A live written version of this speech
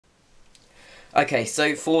Okay,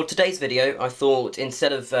 so for today's video, I thought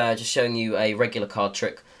instead of just showing you a regular card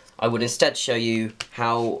trick, I would instead show you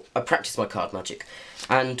how I practice my card magic.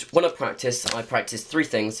 And when I practice three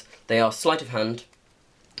things. They are sleight of hand,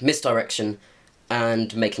 misdirection,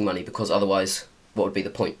 and making money, because otherwise, what would be the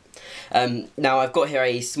point? Now, I've got here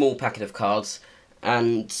a small packet of cards,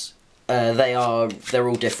 and they're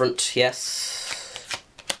all different, yes?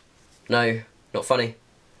 No, not funny?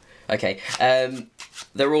 Okay,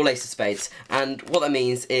 they're all ace of spades, and what that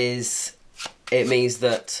means is, it means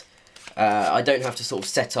that I don't have to sort of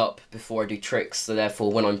set up before I do tricks, so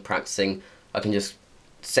therefore when I'm practicing I can just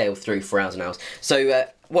sail through for hours and hours. So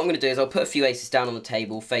what I'm going to do is I'll put a few aces down on the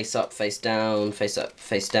table, face up, face down, face up,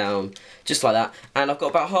 face down, just like that, and I've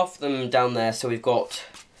got about half of them down there, so we've got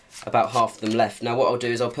about half of them left. Now what I'll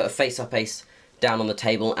do is I'll put a face up ace down on the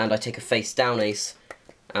table, and I take a face down ace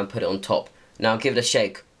and put it on top. Now I'll give it a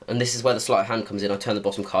shake. And this is where the sleight of hand comes in. I turn the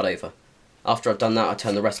bottom card over. After I've done that, I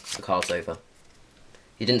turn the rest of the cards over.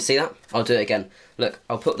 You didn't see that? I'll do it again. Look,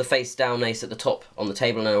 I'll put the face down ace at the top on the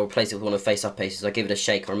table, and then I'll replace it with one of the face up aces. I give it a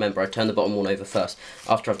shake. Remember, I turn the bottom one over first.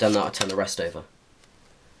 After I've done that, I turn the rest over.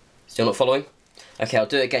 Still not following? Okay, I'll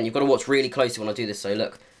do it again. You've got to watch really closely when I do this. So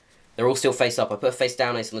look, they're all still face up. I put a face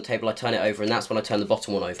down ace on the table, I turn it over, and that's when I turn the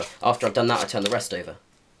bottom one over. After I've done that, I turn the rest over.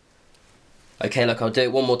 Okay, look, I'll do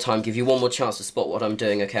it one more time, give you one more chance to spot what I'm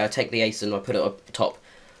doing. Okay, I take the ace and I put it up top.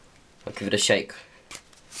 I'll give it a shake.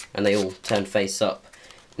 And they all turn face up.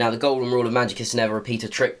 Now, the golden rule of magic is to never repeat a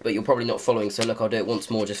trick, but you're probably not following, so look, I'll do it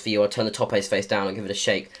once more just for you. I'll turn the top ace face down and give it a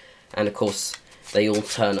shake. And, of course, they all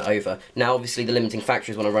turn over. Now, obviously, the limiting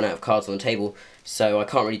factor is when I run out of cards on the table, so I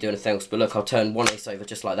can't really do anything else. But look, I'll turn one ace over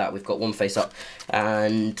just like that. We've got one face up,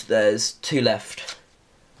 and there's two left.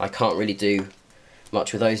 I can't really do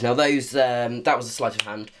much with those. Now those, that was a sleight of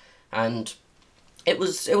hand, and it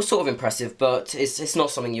was sort of impressive, but it's not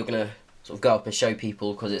something you're gonna sort of go up and show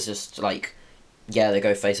people, because it's just like, yeah, they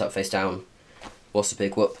go face up, face down, what's a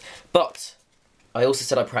big whoop. But I also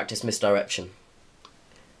said I practiced misdirection,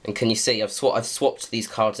 and can you see I've swapped these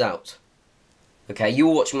cards out? Okay, you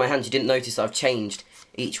were watching my hand, you didn't notice that I've changed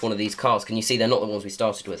each one of these cards. Can you see they're not the ones we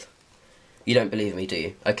started with? You don't believe me, do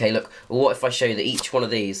you? Okay, look, well, what if I show you that each one of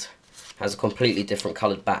these has a completely different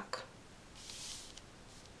coloured back?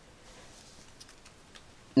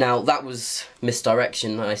 Now, that was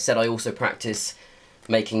misdirection. I said I also practice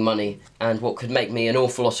making money, and what could make me an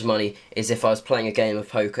awful lot of money is if I was playing a game of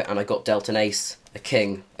poker and I got dealt an ace, a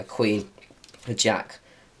king, a queen, a jack,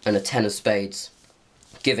 and a 10 of spades,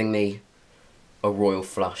 giving me a royal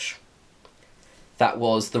flush. That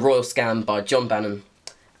was The Royal Scam by Bannon,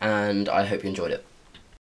 and I hope you enjoyed it.